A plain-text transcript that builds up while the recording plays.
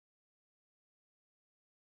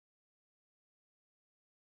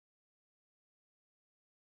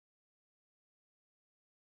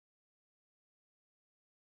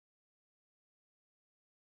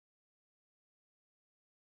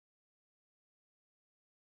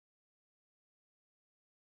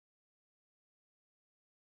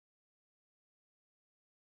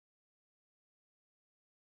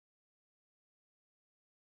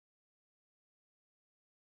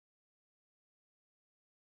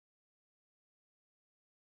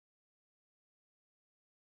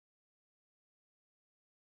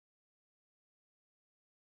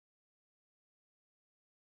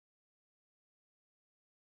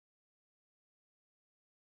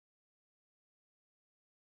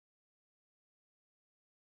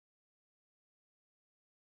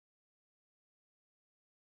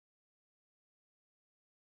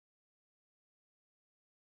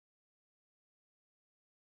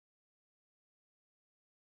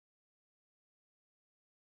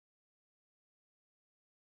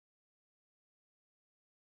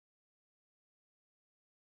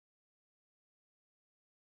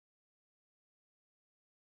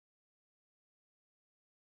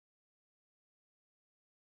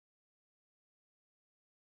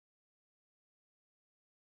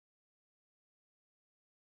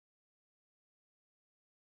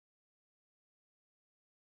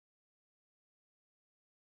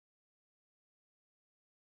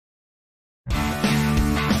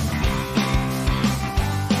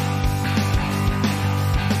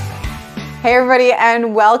Hey everybody,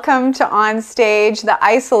 and welcome to On Stage, the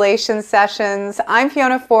isolation sessions. I'm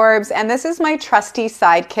Fiona Forbes, and this is my trusty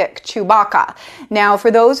sidekick, Chewbacca. Now, for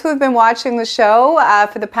those who have been watching the show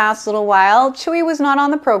for the past little while, Chewy was not on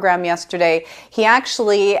the program yesterday. He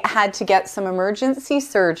actually had to get some emergency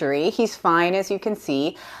surgery. He's fine, as you can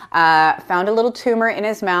see. Found a little tumor in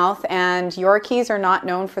his mouth, and Yorkies are not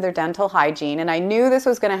known for their dental hygiene. And I knew this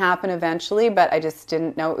was going to happen eventually, but I just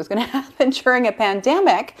didn't know it was going to happen during a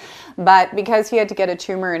pandemic. But because he had to get a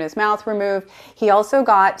tumor in his mouth removed, he also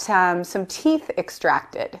got some teeth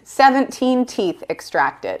extracted, 17 teeth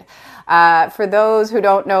extracted. For those who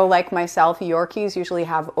don't know, like myself, Yorkies usually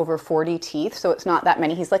have over 40 teeth, so it's not that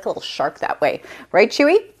many. He's like a little shark that way. Right,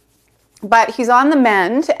 Chewy? But he's on the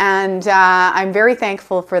mend, and I'm very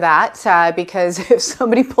thankful for that because if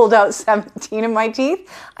somebody pulled out 17 of my teeth,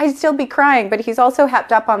 I'd still be crying. But he's also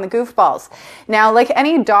hepped up on the goofballs. Now, like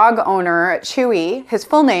any dog owner, Chewy, his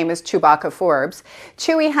full name is Fiona Forbes.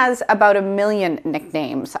 Chewy has about 1 million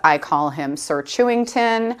nicknames. I call him Sir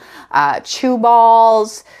Chewington, Chew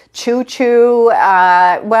Balls, Choo Choo,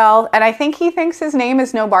 well, and I think he thinks his name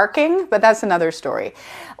is No Barking, but that's another story.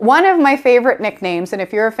 One of my favorite nicknames, and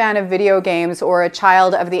if you're a fan of video games or a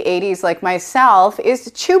child of the 80s like myself, is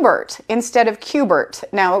Chewbert instead of Cubert.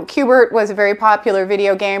 Now, Cubert was a very popular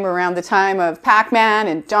video game around the time of Pac-Man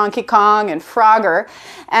and Donkey Kong and Frogger.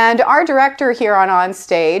 And our director here on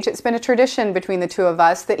Stage, it's been a tradition between the two of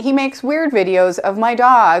us that he makes weird videos of my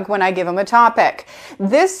dog when I give him a topic.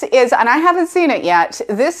 This is, and I haven't seen it yet,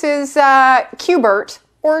 this is Cubert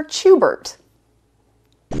or Chewbert.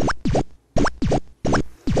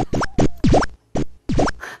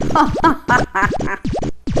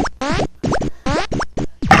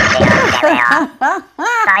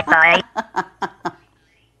 Hi, boy.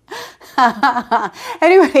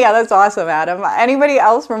 Anybody, yeah, that's awesome, Adam. Anybody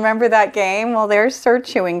else remember that game? Well, there's Sir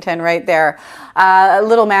Chewington right there.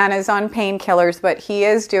 Little man is on painkillers, but he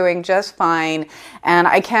is doing just fine. And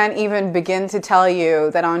I can't even begin to tell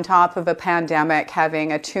you that on top of a pandemic,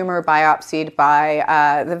 having a tumor biopsied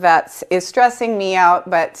by the vets is stressing me out,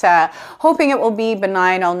 but hoping it will be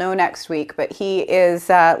benign. I'll know next week, but he is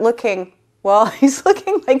looking... Well, he's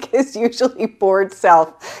looking like his usually bored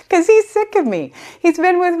self because he's sick of me. He's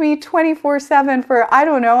been with me 24/7 for, I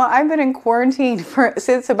don't know, I've been in quarantine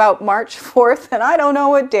since about March 4th, and I don't know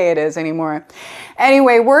what day it is anymore.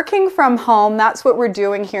 Anyway, working from home, that's what we're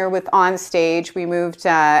doing here with On Stage. We moved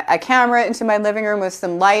a camera into my living room with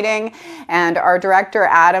some lighting, and our director,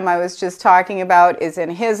 Adam, I was just talking about, is in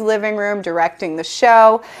his living room directing the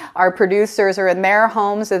show. Our producers are in their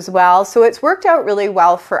homes as well, so it's worked out really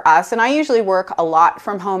well for us, and I usually work a lot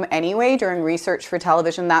from home anyway during research for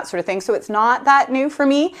television, that sort of thing. So it's not that new for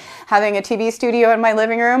me having a TV studio in my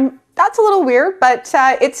living room. That's a little weird, but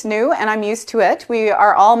it's new and I'm used to it. We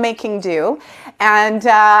are all making do. And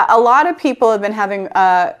a lot of people have been having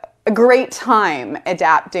a great time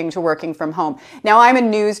adapting to working from home. Now, I'm a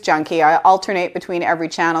news junkie. I alternate between every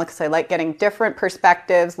channel because I like getting different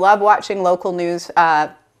perspectives, love watching local news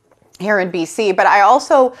here in BC, but I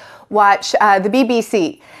also watch the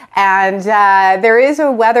BBC. And there is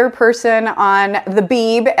a weather person on the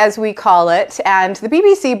Beeb, as we call it. And the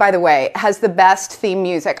BBC, by the way, has the best theme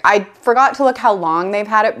music. I forgot to look how long they've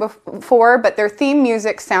had it before, but their theme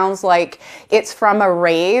music sounds like it's from a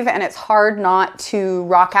rave, and it's hard not to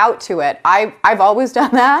rock out to it. I've always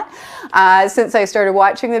done that since I started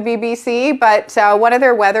watching the BBC, but one of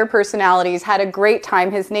their weather personalities had a great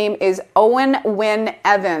time. His name is Owen Wynne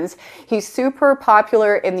Evans. He's super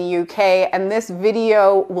popular in the UK, and this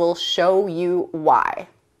video will show you why.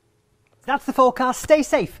 That's the forecast. Stay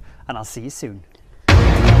safe, and I'll see you soon.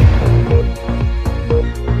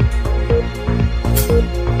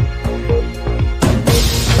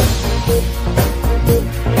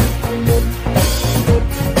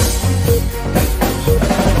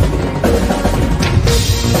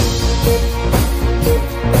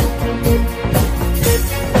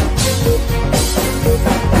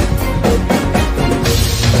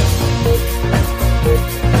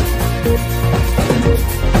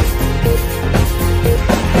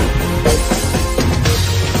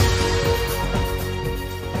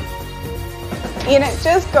 And it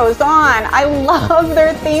just goes on. I love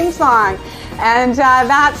their theme song. And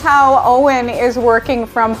that's how Owen is working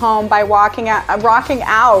from home by rocking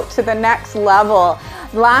out to the next level.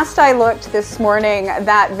 Last I looked this morning,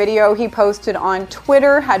 that video he posted on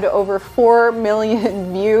Twitter had over 4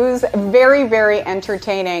 million views. Very, very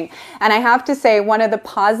entertaining. And I have to say, one of the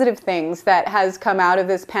positive things that has come out of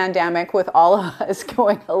this pandemic with all of us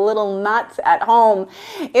going a little nuts at home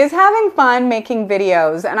is having fun making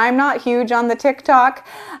videos. And I'm not huge on the TikTok,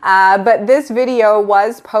 but this video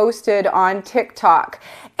was posted on TikTok.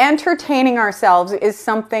 Entertaining ourselves is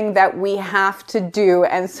something that we have to do,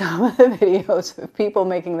 and some of the videos of people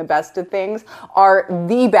making the best of things are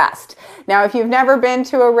the best. Now, if you've never been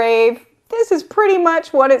to a rave, this is pretty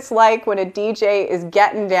much what it's like when a DJ is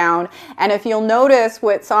getting down. And if you'll notice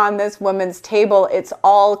what's on this woman's table, it's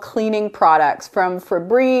all cleaning products, from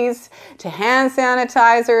Febreze to hand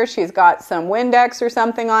sanitizer. She's got some Windex or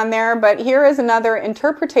something on there. But here is another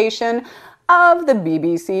interpretation of the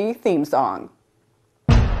BBC theme song.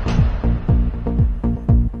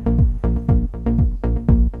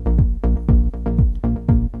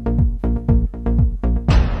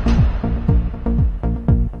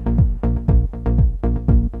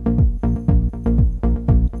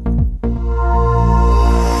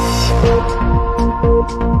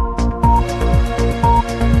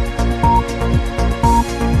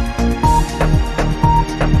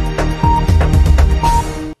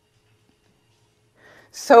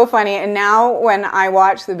 So funny. And now when I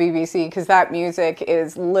watch the BBC, because that music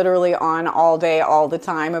is literally on all day, all the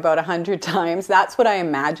time, about 100 times, that's what I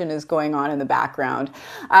imagine is going on in the background.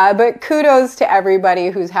 But kudos to everybody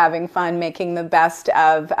who's having fun making the best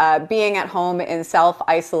of being at home in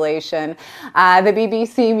self-isolation. The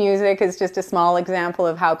BBC music is just a small example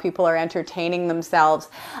of how people are entertaining themselves.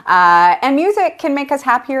 And music can make us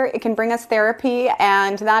happier. It can bring us therapy.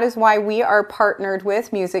 And that is why we are partnered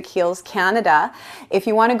with Music Heals Canada. If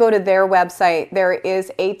you want to go to their website, there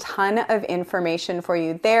is a ton of information for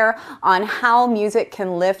you there on how music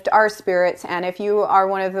can lift our spirits. And if you are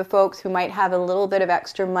one of the folks who might have a little bit of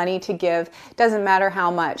extra money to give, doesn't matter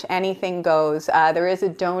how much, anything goes. There is a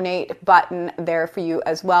donate button there for you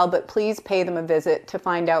as well, but please pay them a visit to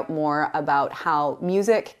find out more about how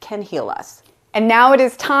music can heal us. And now it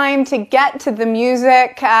is time to get to the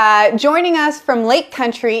music. Joining us from Lake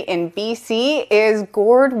Country in BC is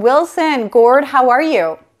Gord Wilson. Gord, how are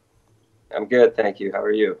you? I'm good, thank you. How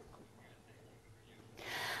are you?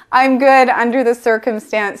 I'm good under the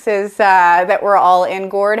circumstances that we're all in.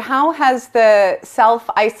 Gord, how has the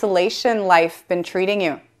self-isolation life been treating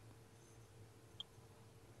you?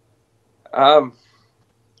 To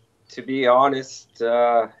be honest,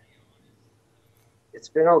 it's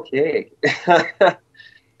been okay. I've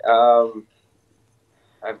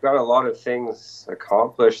got a lot of things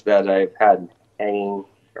accomplished that I've had hanging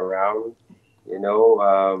around, you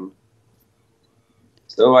know.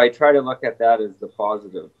 So I try to look at that as the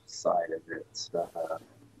positive side of it.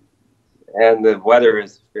 And the weather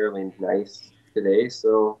is fairly nice today,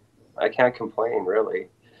 so I can't complain, really.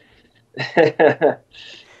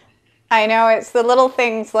 I know, it's the little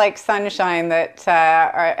things like sunshine that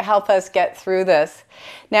help us get through this.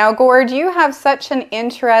 Now, Gord, you have such an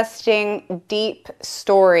interesting, deep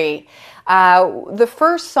story. The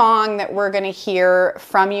first song that we're going to hear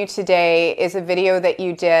from you today is a video that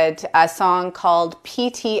you did, a song called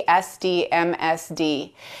PTSD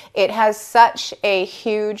MSD. It has such a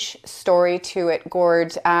huge story to it,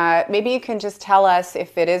 Gord. Maybe you can just tell us,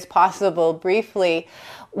 if it is possible, briefly,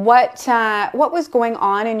 what was going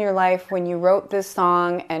on in your life when you wrote this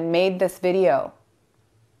song and made this video?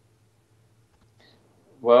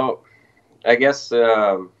 Well, I guess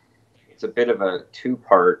it's a bit of a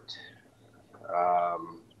two-part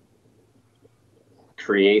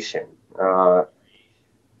creation. I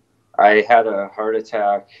had a heart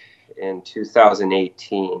attack in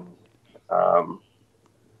 2018.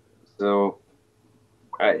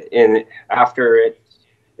 After it,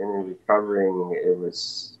 in recovering, it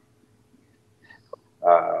was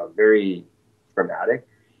very traumatic,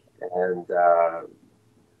 and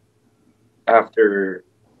after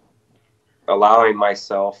allowing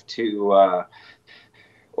myself to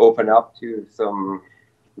open up to some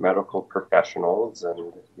medical professionals,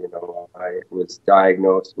 and you know, I was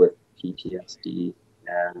diagnosed with PTSD,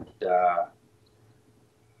 and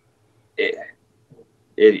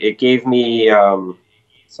it gave me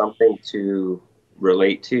something to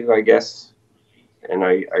relate to, I guess. And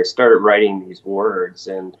I started writing these words,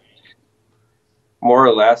 and more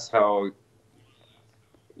or less how,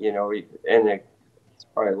 you know, and it's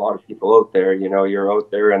probably a lot of people out there, you know, you're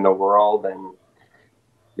out there in the world and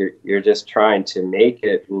you're just trying to make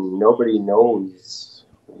it, and nobody knows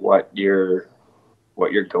what you're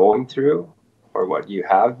going through or what you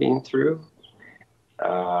have been through.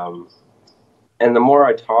 And the more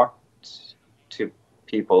I talked to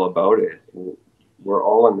people about it. We're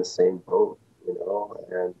all in the same boat, you know.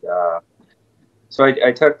 And so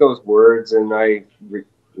I took those words and I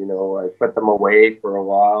put them away for a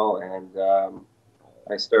while, and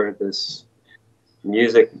I started this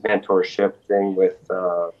music mentorship thing with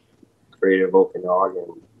Creative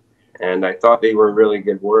Okanagan, and I thought they were really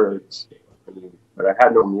good words, but I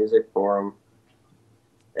had no music for them.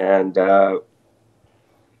 And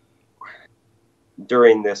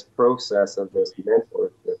during this process of this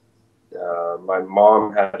mentorship, my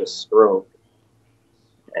mom had a stroke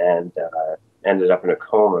and ended up in a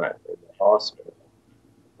coma in the hospital.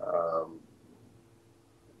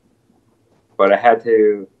 But I had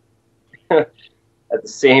to, at the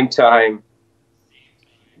same time,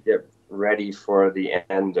 get ready for the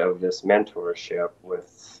end of this mentorship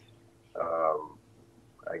with,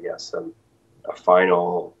 I guess, a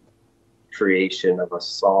final creation of a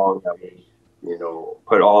song that we,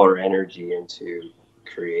 put all our energy into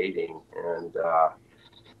creating. And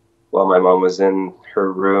while my mom was in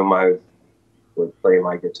her room, I would play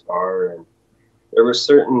my guitar, and there were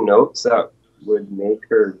certain notes that would make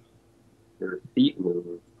her feet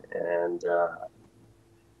move. And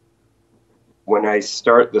when I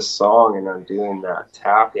start the song and I'm doing that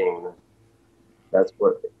tapping, that's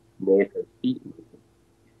what made her feet move.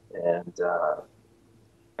 And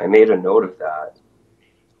I made a note of that.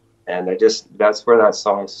 And that's where that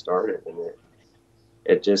song started. And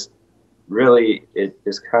it just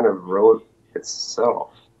kind of wrote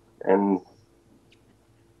itself. And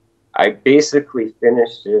I basically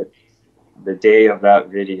finished it the day of that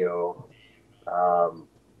video.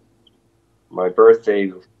 My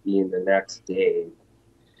birthday being the next day,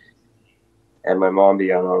 and my mom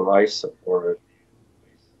being on life support.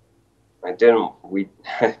 We didn't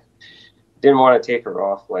want to take her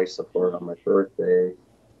off life support on my birthday,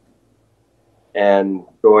 and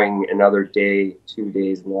going another day, 2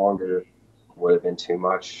 days longer would have been too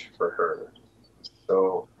much for her.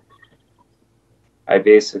 So I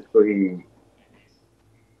basically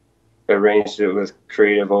arranged it with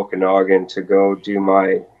Creative Okanagan to go do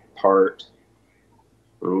my part.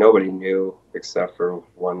 Nobody knew except for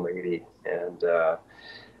one lady, and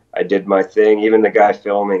I did my thing. Even the guy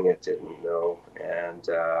filming it didn't know, and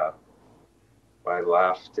I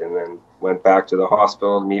left and then went back to the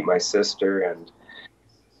hospital to meet my sister and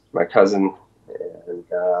my cousin, and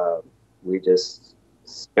we just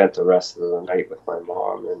spent the rest of the night with my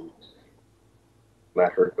mom and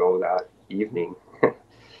let her go that evening.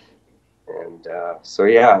 And so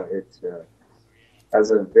yeah, it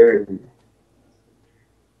has a very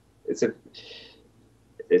it's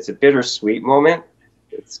a bittersweet moment.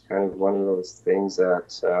 It's kind of one of those things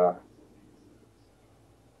that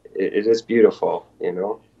it is beautiful,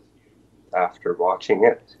 after watching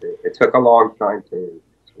it. It took a long time to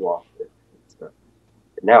watch it.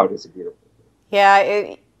 Now it is a beautiful thing.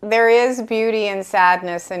 Yeah, there is beauty in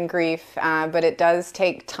sadness and grief, but it does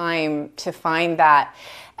take time to find that.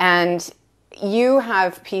 And you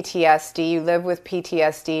have PTSD, you live with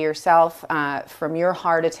PTSD yourself from your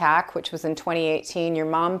heart attack, which was in 2018. Your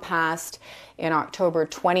mom passed in October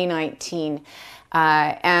 2019.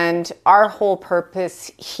 And our whole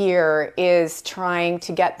purpose here is trying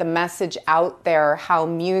to get the message out there how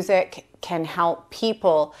music can help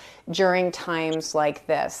people during times like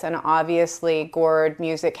this. And obviously, Gord,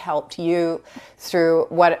 music helped you through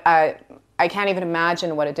what I can't even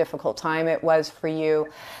imagine what a difficult time it was for you.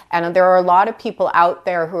 And there are a lot of people out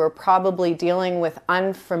there who are probably dealing with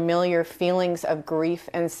unfamiliar feelings of grief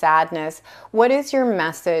and sadness. What is your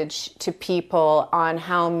message to people on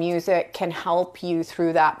how music can help you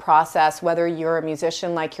through that process, whether you're a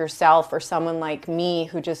musician like yourself or someone like me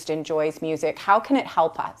who just enjoys music? How can it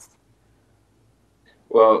help us?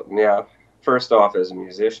 Well, yeah, first off, as a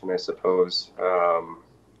musician, I suppose,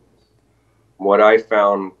 what I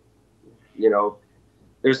found,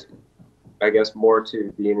 there's, I guess, more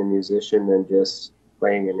to being a musician than just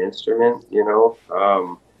playing an instrument,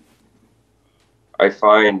 I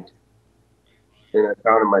find, and I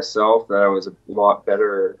found in myself that I was a lot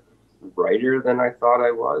better writer than I thought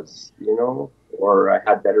I was, or I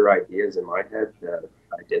had better ideas in my head that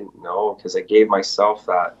I didn't know, because I gave myself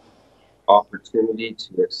that opportunity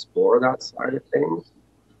to explore that side of things.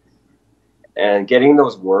 And getting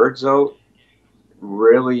those words out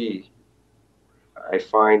really, I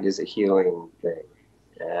find, is a healing thing.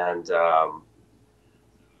 And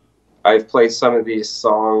I've played some of these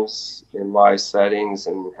songs in live settings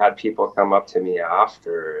and had people come up to me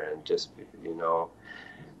after and just,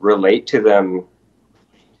 relate to them,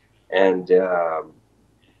 and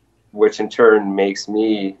which in turn makes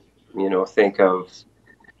me, think of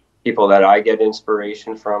people that I get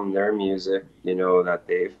inspiration from their music, you know, that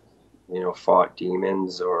they've, you know, fought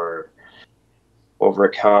demons or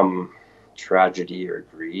overcome tragedy or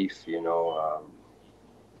grief, you know.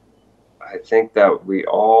 I think that we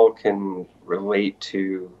all can relate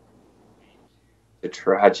to the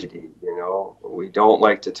tragedy, you know. We don't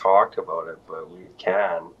like to talk about it, but we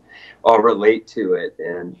can all relate to it.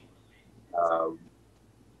 And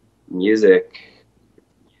music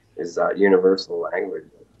is that universal language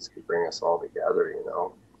that can bring us all together, you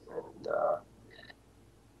know. And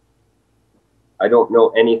I don't know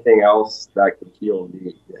anything else that could heal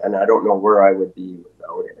me, and I don't know where I would be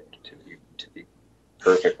without it, to be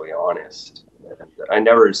perfectly honest. And I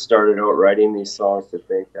never started out writing these songs to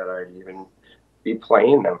think that I'd even be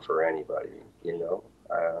playing them for anybody, you know.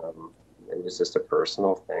 It was just a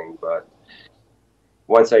personal thing. But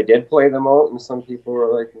once I did play them out, and some people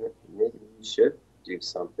were like, maybe you should do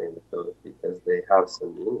something with those because they have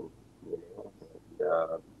some meaning, you know.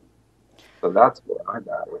 And, so that's where I'm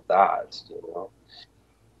at with that, you know.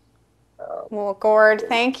 Well, Gord,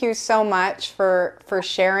 thank you so much for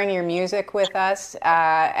sharing your music with us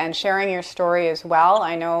and sharing your story as well.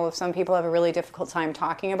 I know some people have a really difficult time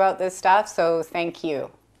talking about this stuff, so thank you.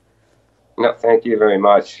 No, thank you very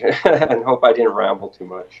much, and hope I didn't ramble too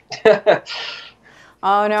much.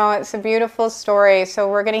 Oh no, it's a beautiful story. So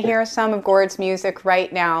we're going to hear some of Gord's music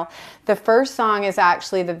right now. The first song is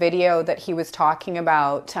actually the video that he was talking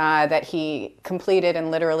about that he completed and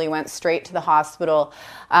literally went straight to the hospital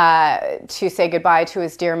to say goodbye to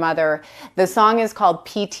his dear mother. The song is called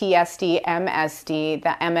PTSD MSD.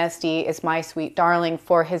 The MSD is My Sweet Darling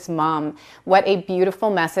for his mom. What a beautiful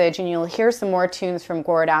message. And you'll hear some more tunes from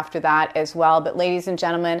Gord after that as well. But ladies and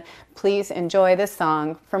gentlemen, please enjoy this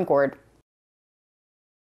song from Gord.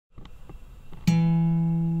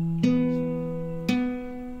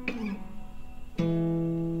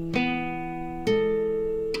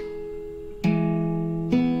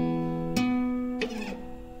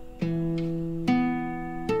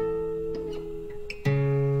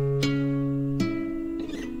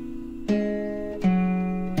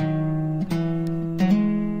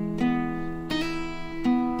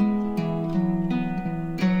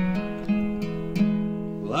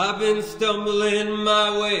 I've been stumbling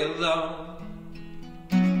my way along,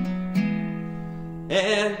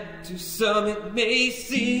 and to some it may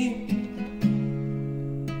seem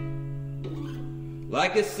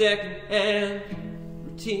like a second-hand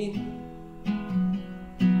routine,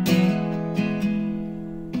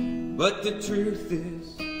 but the truth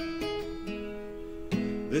is,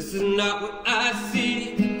 this is not what I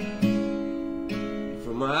see.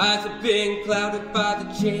 For my eyes have been clouded by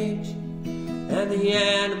the change and the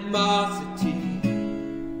animosity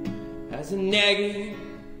has a nagging,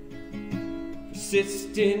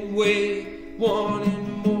 persistent way,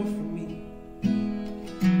 wanting more from me.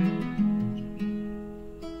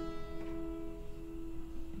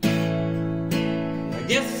 I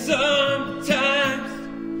guess sometimes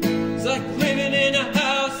it's like living in a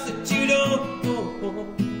house that you don't own.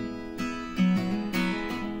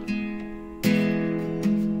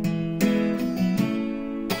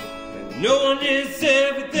 No one is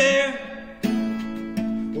ever there,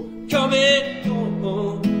 or coming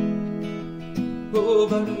home. Oh,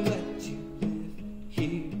 but I'll let you live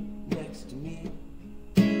here next to me,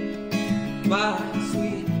 my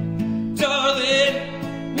sweet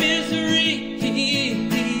darling misery.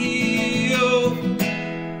 Oh,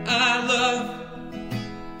 I love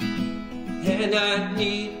and I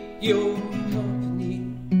need your company.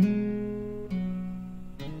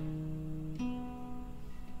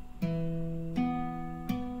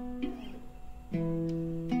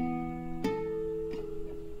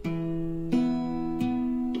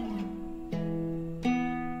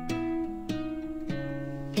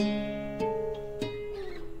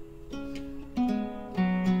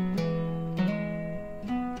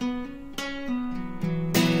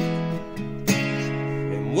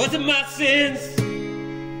 Was it my sins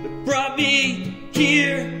that brought me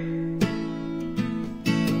here,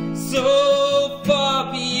 so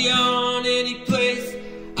far beyond any place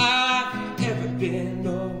I've ever been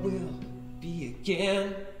or will be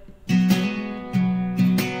again?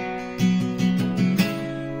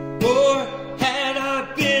 Or had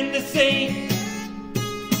I been the saint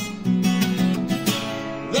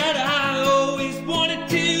that I always wanted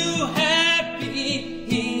to have been?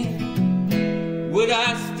 Would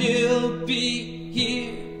I still be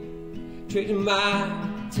here, trading my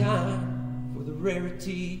time for the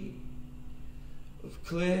rarity of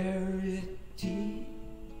clarity?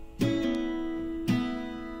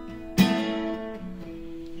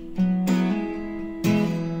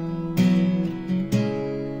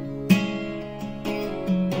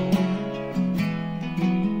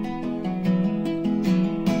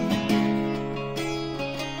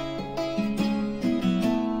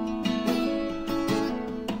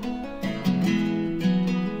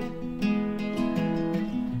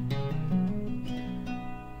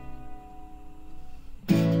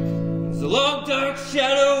 There's a long dark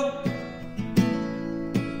shadow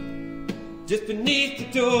just beneath the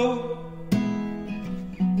door.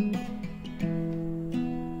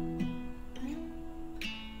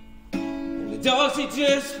 And the dogs, they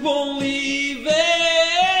just won't leave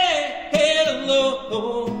it alone.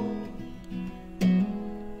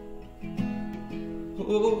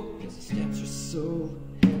 Oh, 'cause the steps are so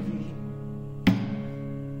heavy.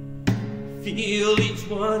 Feel each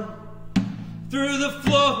one through the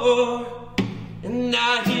floor, and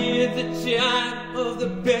I hear the chime of the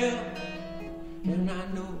bell, and I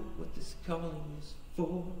know what this calling is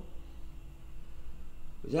for.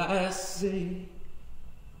 But I say,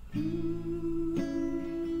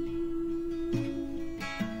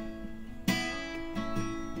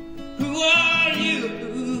 who are you?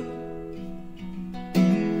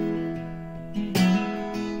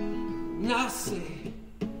 And I say,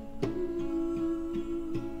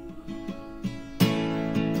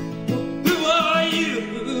 who are you?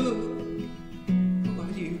 Who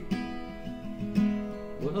are you?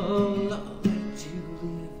 Well, I'll let you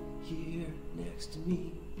live here next to me,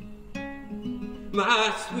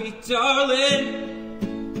 my sweet darling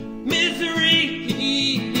misery.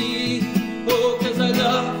 Oh, 'cause I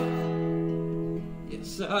love,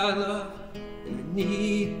 yes I love, and I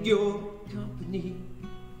need your company.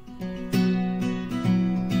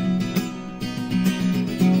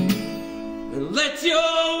 And let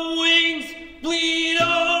your wings bleed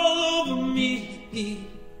all over me,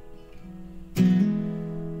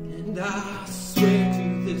 and I swear to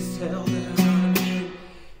this hell that I'm in,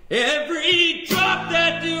 every drop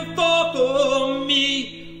that you fall for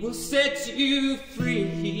me will set you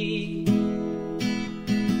free.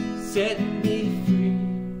 Set me free.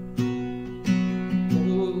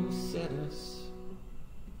 Oh, set us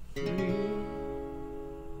free.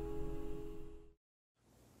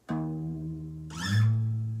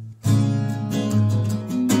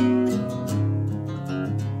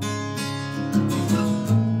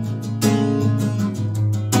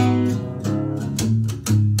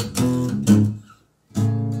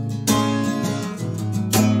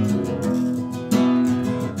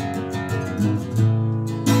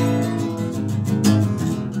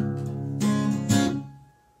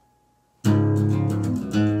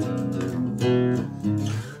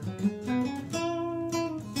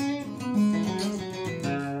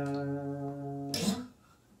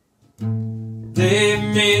 They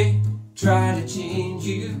may try to change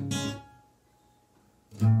you,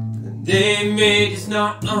 and they may just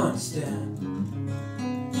not understand,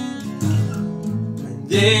 and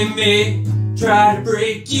they may try to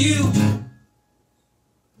break you,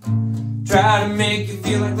 try to make you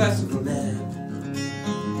feel like less of a man.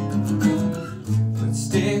 But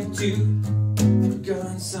stick to your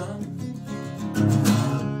gun, son.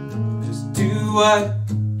 Just do what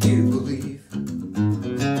you believe.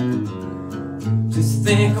 Just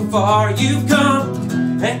think how far you've come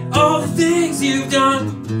and all the things you've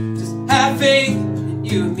done. Just have faith in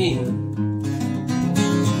you and me.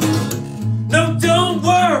 No, don't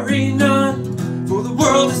worry none, for the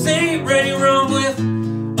world just ain't ready to run with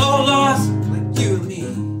all lost like you and me.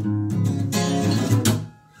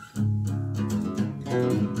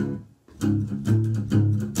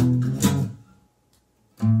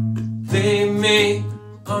 They may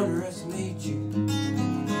underestimate you,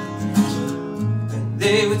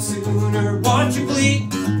 they would sooner watch you bleed.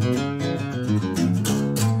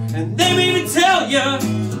 And they may even tell ya,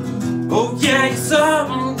 oh yeah, you're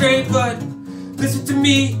something great, but listen to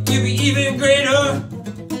me, you'll be even greater.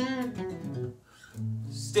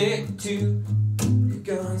 Stick to your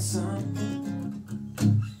gun, son.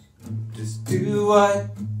 Just do what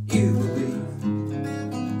you believe.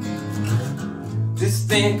 Just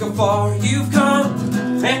think how far you've come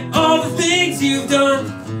and all the things you've done.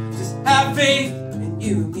 Just have faith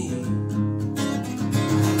you and me.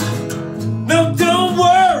 No, don't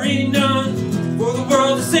worry none, for the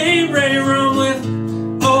world is ain't ready to run with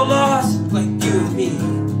all lost like you and me.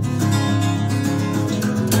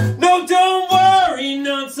 No, don't worry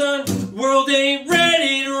none, son, the world ain't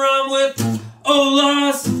ready to run with all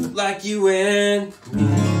lost like you and me.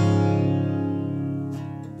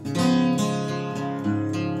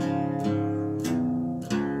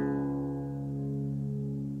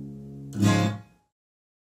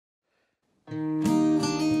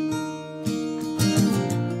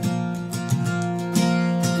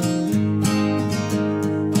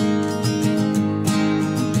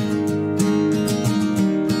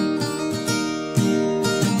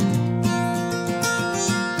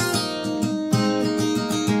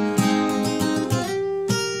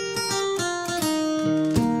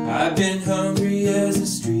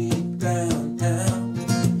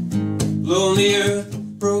 lonely earth,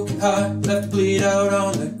 broken heart left to bleed out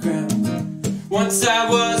on the ground. Once I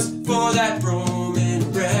was for that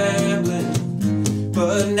roaming, rambling,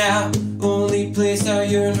 but now only place I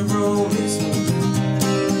yearn to roam is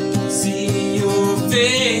home. See your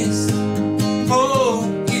face,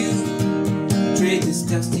 hold you, trade this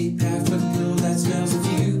dusty path for the pill that smells of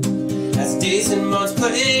you. As days and months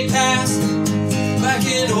play past, like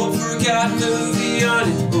an old forgotten movie on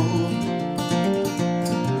an old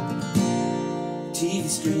TV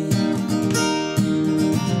screen.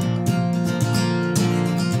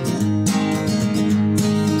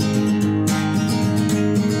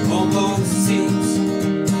 Almost seems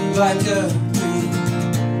like a dream.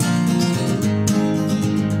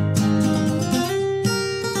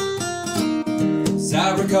 As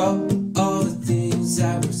I recall all the things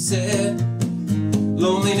that were said,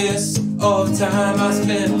 loneliness, all the time I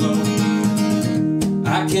spent alone,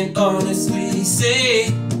 I can honestly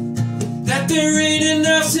say that there ain't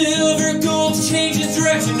enough silver gold to change its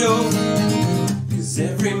direction, no. Cause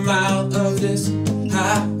every mile of this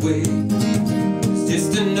highway is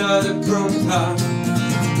just another broken heart.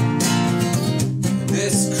 And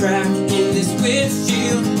this crack in this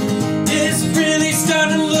windshield is really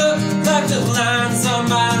starting to look like the lines on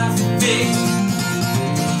my face.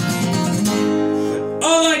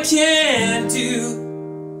 All I can do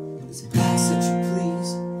is ask that you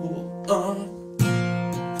please hold on.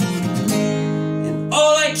 And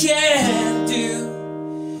all I can do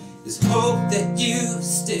is hope that you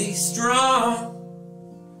stay strong.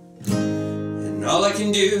 And all I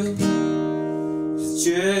can do is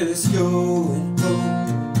just go and hope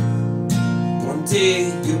one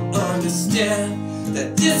day you'll understand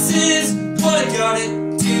that this is what I gotta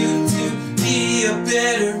do to be a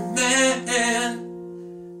better man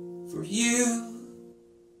for you.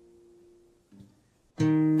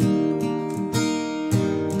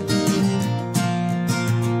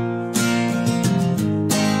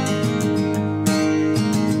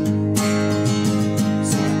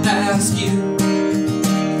 So I ask you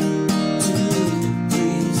to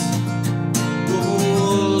please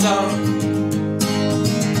hold on,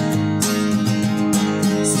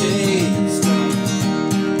 stay strong,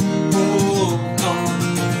 hold on.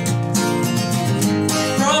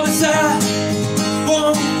 Promise I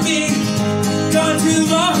won't be gone too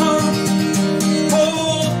long.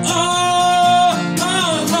 Hold on.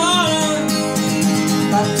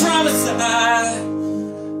 I promise I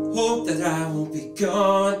hope that I won't be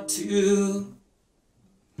gone too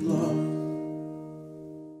long.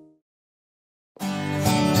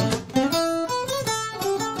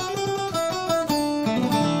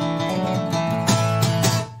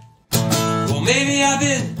 Well, maybe I've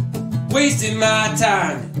been wasting my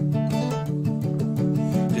time,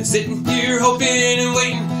 just sitting here hoping and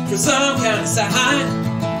waiting for some kind of sign.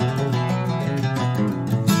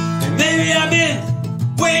 And maybe I've been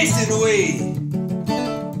wasting away,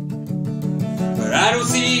 but I don't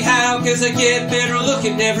see how, cause I get better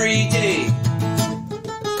looking every day.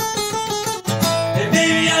 And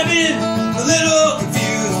maybe I've been a little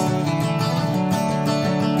confused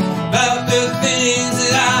about the things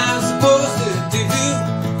that I'm supposed to do.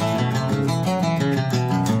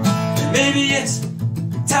 And maybe it's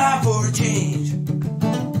time for a change, a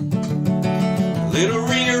little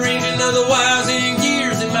rearranging of the wires and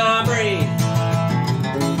gears in my brain.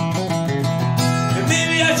 And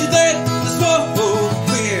maybe I should let the smoke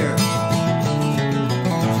clear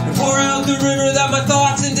and pour out the river that my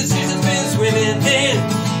thoughts and decisions been swimming in.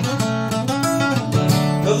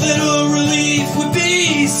 A little relief would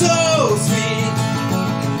be so sweet,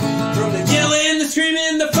 from the yelling, the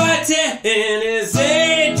screaming, the fighting, as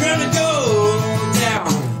they try to go down.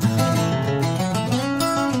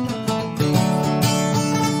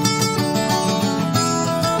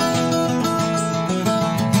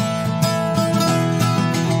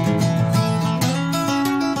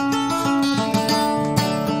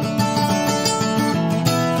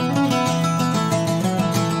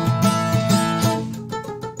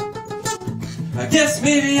 I guess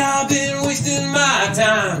maybe I've been wasting my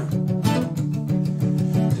time,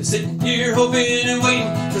 just sitting here hoping and waiting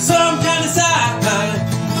for some kind of sign.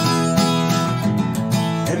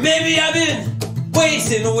 And maybe I've been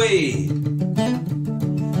wasting away,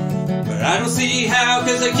 but I don't see how,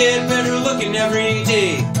 cause I get better looking every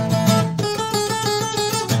day.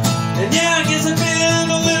 And yeah, I guess I've been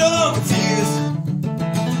a little confused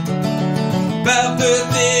about the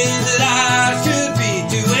things that I should be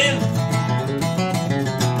doing.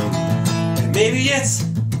 Maybe it's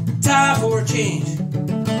time for a change, a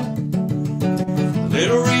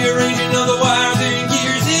little rearranging of the wires and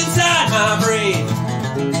gears inside my brain.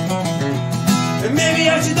 And maybe maybe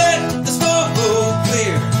I should let the smoke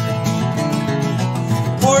clear.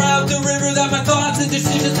 Pour out the river that my thoughts and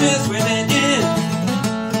decisions been swimming in.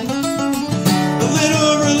 A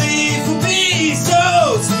little relief will be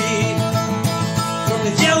so sweet. From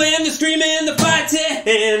the yelling, the screaming, the fighting,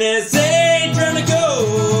 as they try to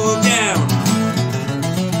go down.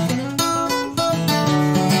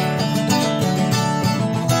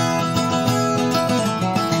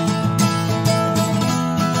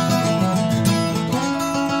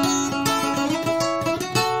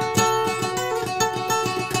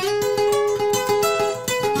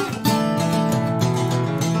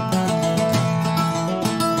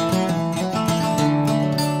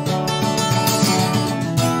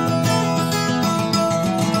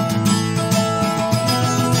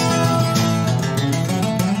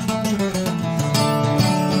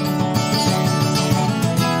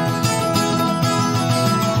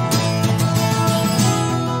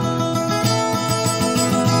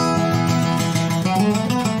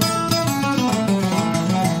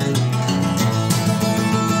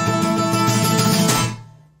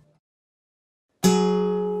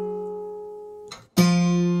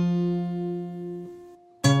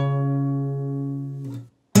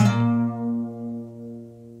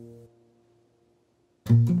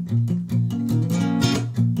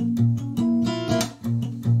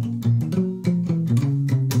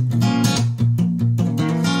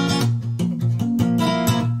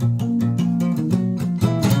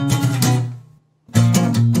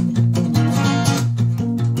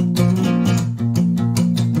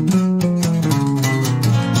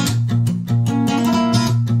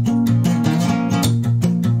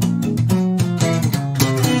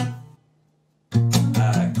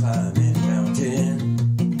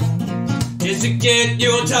 To get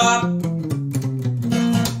you on top,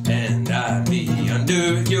 and I'd be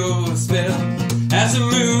under your spell as the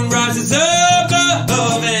moon rises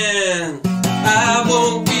above, and I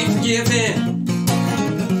won't be forgiven,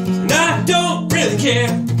 and I don't really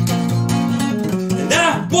care, and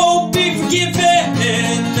I won't be forgiven,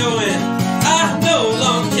 knowing I no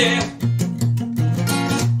longer care.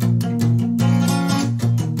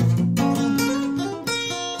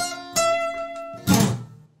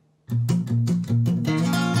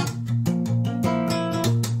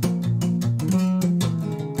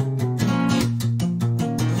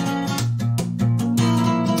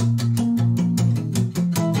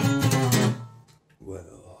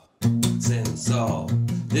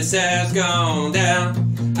 This has gone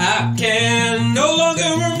down. I can no longer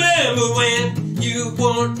remember when you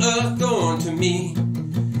weren't a thorn to me.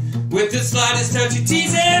 With the slightest touch you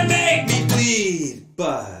tease and make me bleed.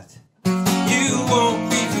 But you won't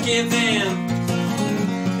be forgiven,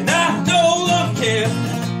 and I no longer care.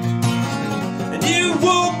 And you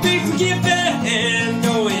won't be forgiven,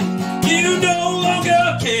 knowing you no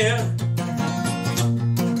longer care.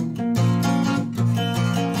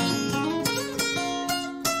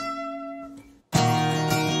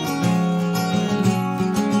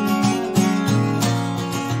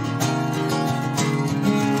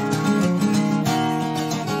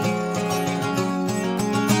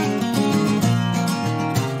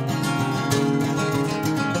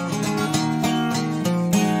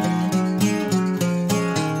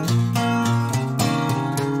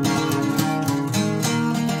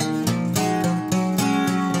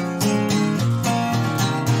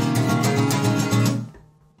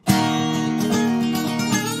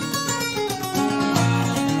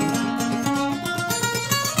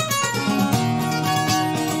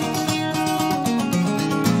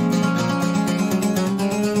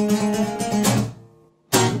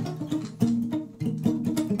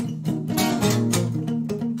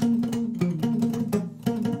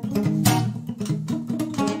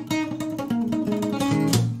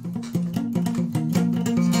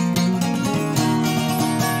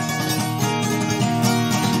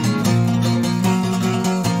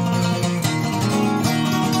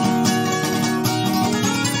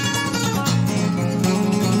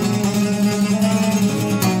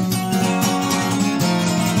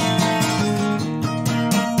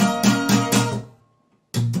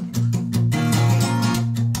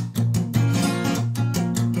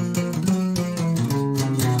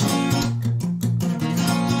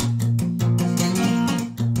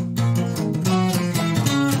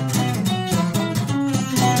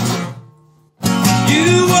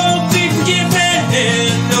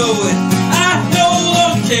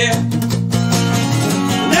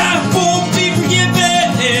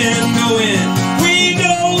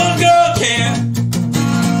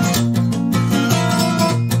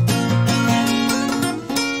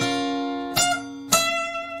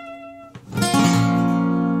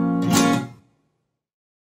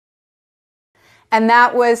 And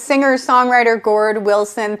that was singer-songwriter Gord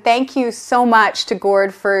Wilson. Thank you so much to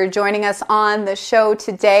Gord for joining us on the show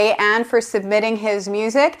today and for submitting his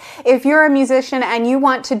music. If you're a musician and you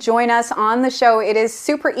want to join us on the show, it is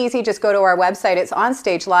super easy. Just go to our website. It's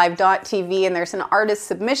onstagelive.tv, and there's an artist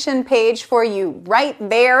submission page for you right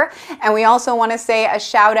there. And we also want to say a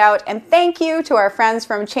shout out and thank you to our friends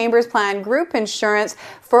from Chambers Plan Group Insurance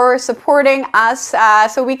for supporting us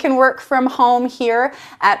so we can work from home here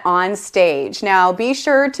at OnStage. Now, be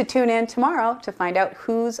sure to tune in tomorrow to find out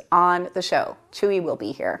who's on the show. Chewy will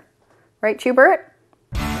be here. Right, Chewbert?